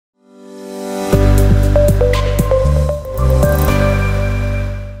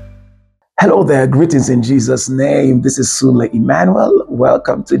Hello there, greetings in Jesus' name. This is Sule Emmanuel.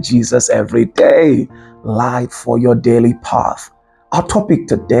 Welcome to Jesus Every Day, light for your daily path. Our topic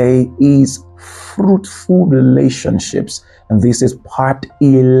today is fruitful relationships, and this is part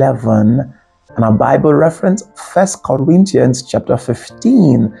 11. And our Bible reference, 1 Corinthians chapter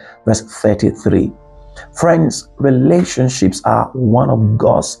 15, verse 33. Friends, relationships are one of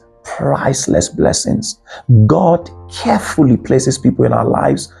God's priceless blessings. God carefully places people in our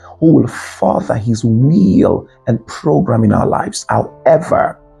lives who will further His will and program in our lives.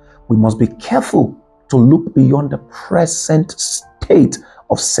 However, we must be careful to look beyond the present state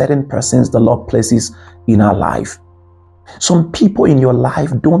of certain persons the Lord places in our life. Some people in your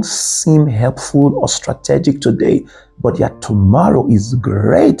life don't seem helpful or strategic today, but yet tomorrow is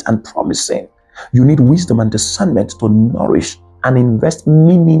great and promising. You need wisdom and discernment to nourish and invest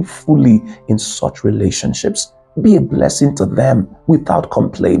meaningfully in such relationships. Be a blessing to them without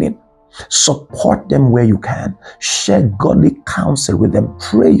complaining. Support them where you can. Share godly counsel with them.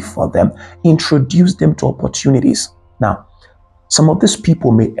 Pray for them. Introduce them to opportunities. Now, some of these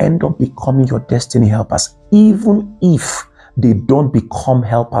people may end up becoming your destiny helpers, even if they don't become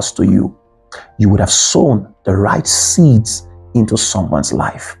helpers to you. You would have sown the right seeds into someone's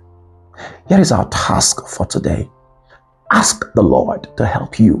life. Here is our task for today. Ask the Lord to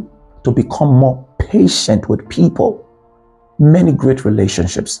help you to become more patient with people. Many great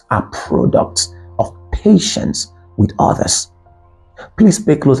relationships are products of patience with others. Please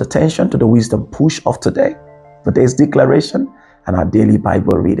pay close attention to the wisdom push of today, today's declaration, and our daily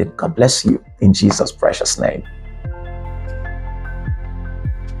Bible reading. God bless you in Jesus' precious name.